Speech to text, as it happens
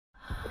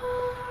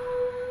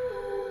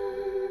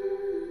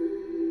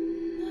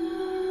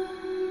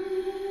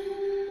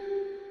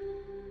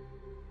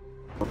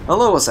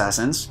Hello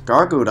Assassins,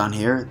 Gargudon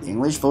here, the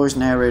English voice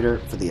narrator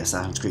for the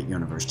Assassin's Creed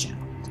Universe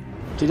channel.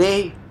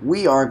 Today,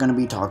 we are going to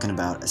be talking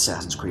about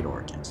Assassin's Creed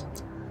Origins.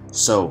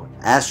 So,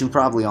 as you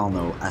probably all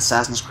know,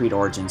 Assassin's Creed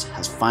Origins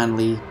has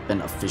finally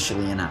been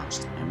officially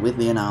announced, and with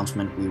the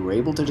announcement, we were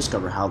able to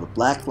discover how the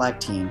Black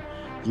Flag team,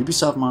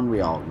 Ubisoft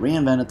Montreal,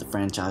 reinvented the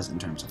franchise in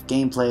terms of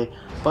gameplay,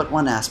 but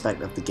one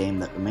aspect of the game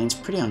that remains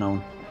pretty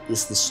unknown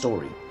is the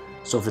story.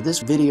 So for this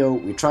video,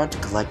 we tried to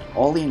collect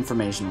all the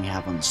information we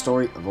have on the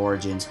story of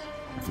Origins,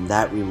 and from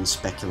that we will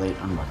speculate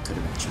on what could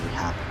eventually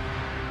happen.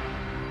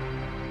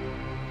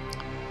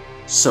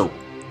 So,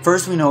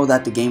 first we know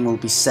that the game will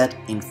be set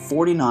in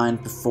 49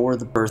 before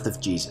the birth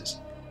of Jesus,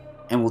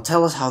 and will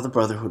tell us how the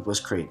Brotherhood was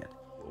created.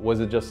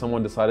 Was it just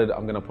someone decided,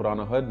 I'm going to put on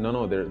a hood?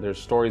 No, there's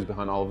stories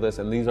behind all of this,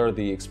 and these are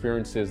the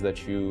experiences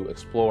that you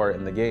explore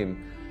in the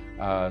game.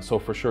 So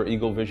for sure,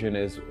 Eagle Vision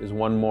is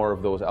one more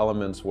of those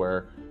elements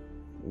where,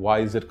 why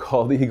is it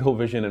called Eagle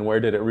Vision and where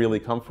did it really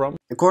come from?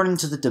 According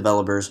to the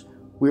developers,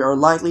 we are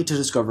likely to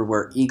discover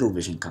where Eagle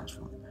Vision comes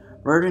from.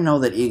 We already know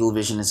that Eagle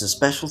Vision is a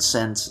special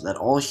sense that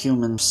all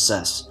humans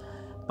possess,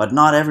 but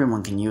not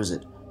everyone can use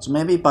it. So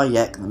maybe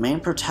Bayek, the main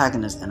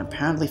protagonist and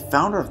apparently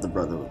founder of the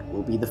Brotherhood,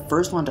 will be the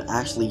first one to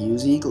actually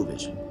use Eagle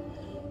Vision.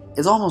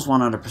 It's almost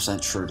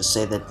 100% sure to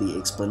say that the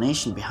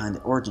explanation behind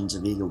the origins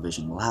of Eagle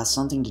Vision will have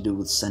something to do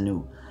with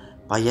Senu,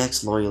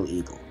 Bayek's loyal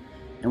eagle.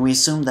 And we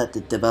assume that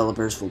the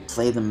developers will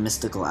play the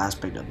mystical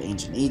aspect of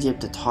ancient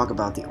Egypt to talk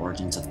about the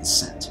origins of the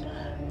sense.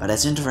 But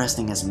as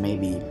interesting as it may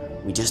be,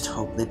 we just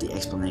hope that the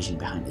explanation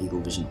behind Eagle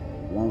Vision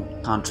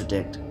won't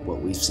contradict what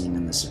we've seen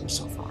in the series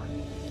so far.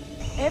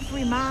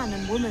 Every man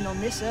and woman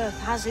on this earth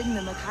has in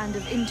them a kind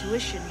of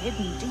intuition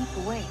hidden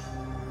deep away.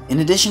 In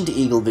addition to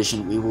Eagle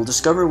Vision, we will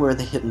discover where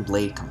the hidden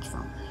blade comes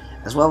from,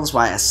 as well as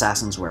why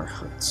assassins wear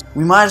hoods.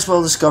 We might as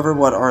well discover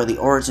what are the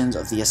origins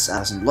of the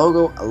assassin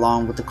logo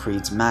along with the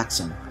creed's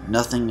maxim,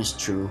 nothing is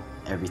true,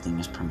 everything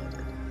is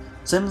permitted.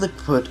 Simply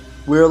put,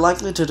 we are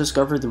likely to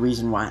discover the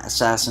reason why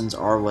assassins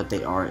are what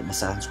they are in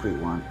Assassin's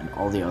Creed 1 and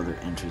all the other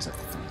entries of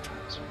the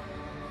franchise.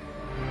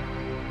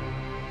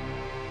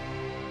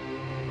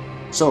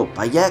 So,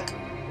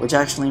 Bayek, which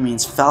actually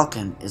means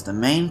Falcon, is the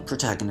main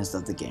protagonist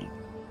of the game.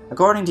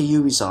 According to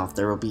Ubisoft,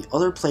 there will be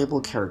other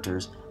playable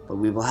characters, but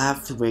we will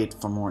have to wait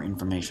for more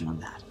information on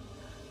that.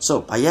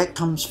 So, Bayek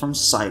comes from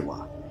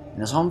Saiwa.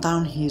 In his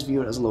hometown, he is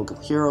viewed as a local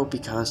hero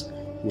because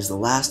he is the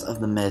last of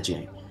the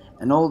Medjay,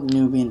 an old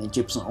Nubian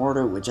Egyptian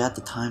order which at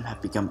the time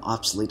had become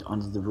obsolete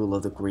under the rule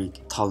of the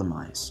Greek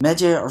Ptolemies.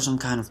 Medjay are some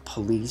kind of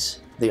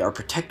police. They are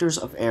protectors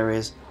of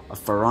areas of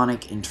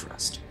pharaonic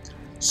interest.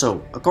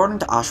 So, according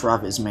to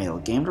Ashraf Ismail,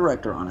 game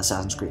director on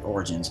Assassin's Creed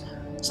Origins,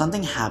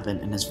 something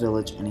happened in his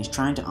village and he's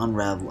trying to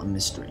unravel a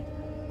mystery.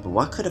 But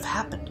what could have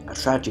happened? A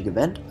tragic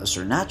event? A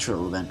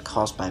supernatural event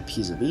caused by a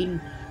piece of Eden?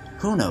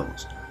 Who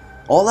knows?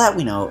 All that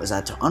we know is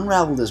that to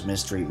unravel this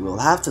mystery, we will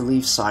have to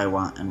leave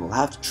Saiwa and we'll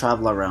have to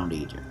travel around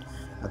Egypt,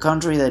 a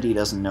country that he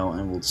doesn't know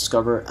and will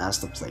discover as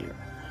the player.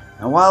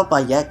 And while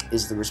Bayek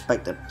is the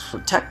respected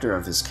protector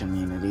of his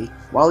community,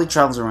 while he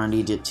travels around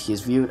Egypt, he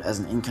is viewed as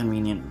an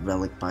inconvenient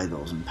relic by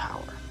those in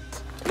power.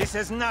 This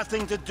has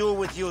nothing to do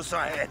with you,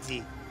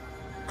 Saheti.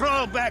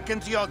 Crawl back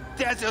into your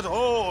desert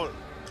hole!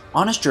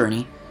 On his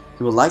journey,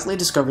 he will likely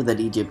discover that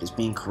Egypt is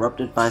being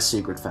corrupted by a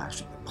secret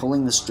faction,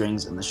 pulling the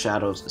strings in the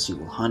shadows as he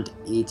will hunt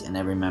each and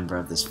every member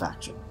of this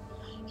faction.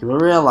 He will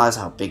realize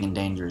how big and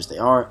dangerous they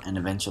are and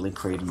eventually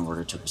create an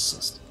order to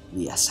resist,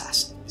 the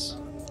Assassins.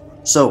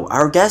 So,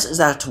 our guess is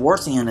that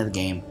towards the end of the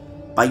game,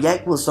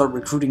 Bayek will start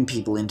recruiting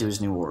people into his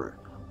new order.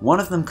 One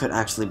of them could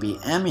actually be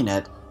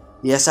Amunet,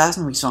 the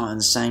assassin we saw in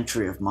the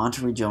Sanctuary of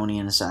Monteriggioni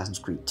in Assassin's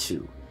Creed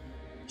 2.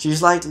 She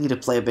is likely to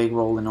play a big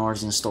role in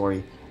Origin's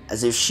story,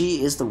 as if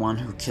she is the one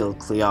who killed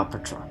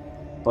Cleopatra,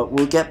 but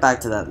we'll get back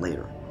to that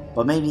later.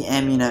 But maybe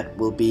Amunet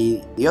will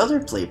be the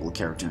other playable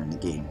character in the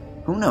game,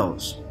 who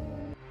knows?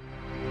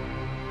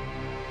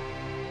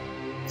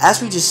 As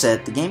we just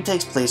said, the game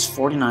takes place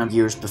 49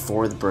 years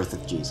before the birth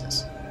of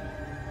Jesus.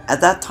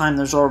 At that time,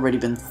 there's already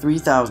been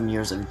 3,000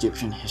 years of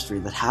Egyptian history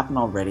that happened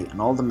already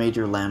and all the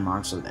major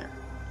landmarks are there.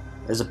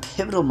 There's a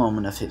pivotal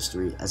moment of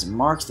history as it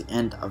marks the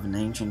end of an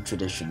ancient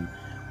tradition,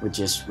 which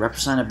is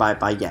represented by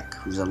Bayek,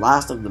 who's the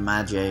last of the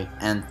Magi,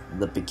 and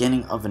the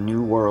beginning of a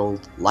new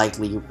world,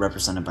 likely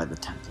represented by the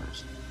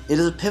Templars. It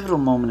is a pivotal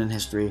moment in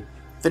history,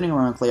 fitting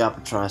around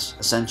Cleopatra's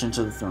ascension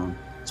to the throne,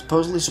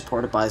 supposedly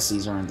supported by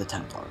Caesar and the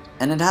Templars.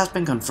 And it has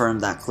been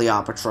confirmed that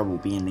Cleopatra will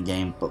be in the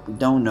game, but we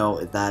don't know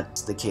if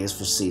that's the case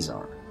for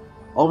Caesar.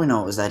 All we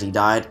know is that he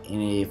died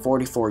in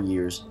 44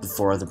 years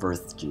before the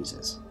birth of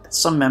Jesus.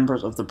 Some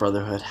members of the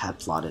Brotherhood had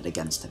plotted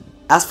against him.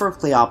 As for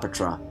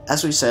Cleopatra,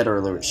 as we said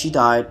earlier, she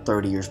died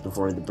 30 years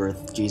before the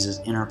birth of Jesus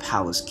in her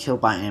palace,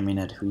 killed by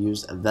Amunet, who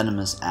used a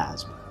venomous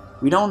asp.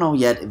 We don't know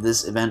yet if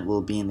this event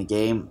will be in the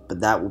game, but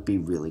that would be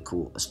really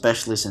cool,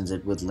 especially since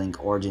it would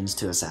link Origins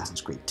to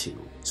Assassin's Creed 2.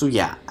 So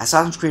yeah,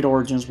 Assassin's Creed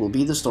Origins will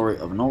be the story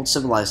of an old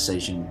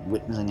civilization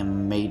witnessing a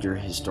major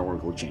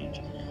historical change.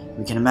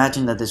 We can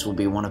imagine that this will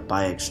be one of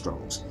Bayek's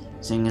struggles,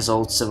 seeing his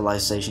old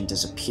civilization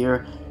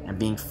disappear and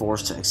being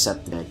forced to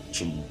accept the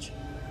change.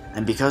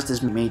 And because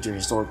this major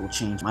historical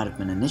change might have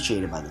been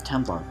initiated by the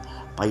Templar,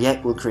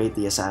 Bayek will create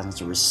the assassins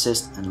to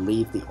resist and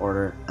leave the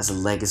Order as a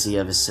legacy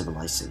of his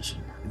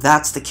civilization. If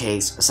that's the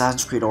case,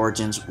 Assassin's Creed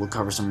Origins will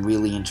cover some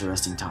really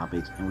interesting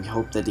topics, and we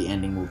hope that the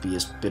ending will be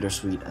as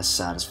bittersweet as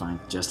satisfying,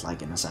 just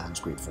like in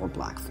Assassin's Creed 4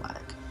 Black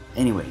Flag.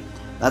 Anyway,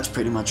 that's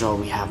pretty much all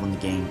we have on the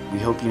game. We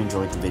hope you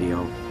enjoyed the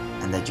video,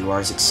 and that you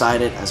are as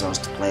excited as us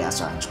to play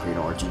Assassin's Creed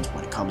Origins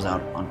when it comes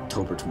out on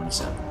October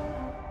 27th.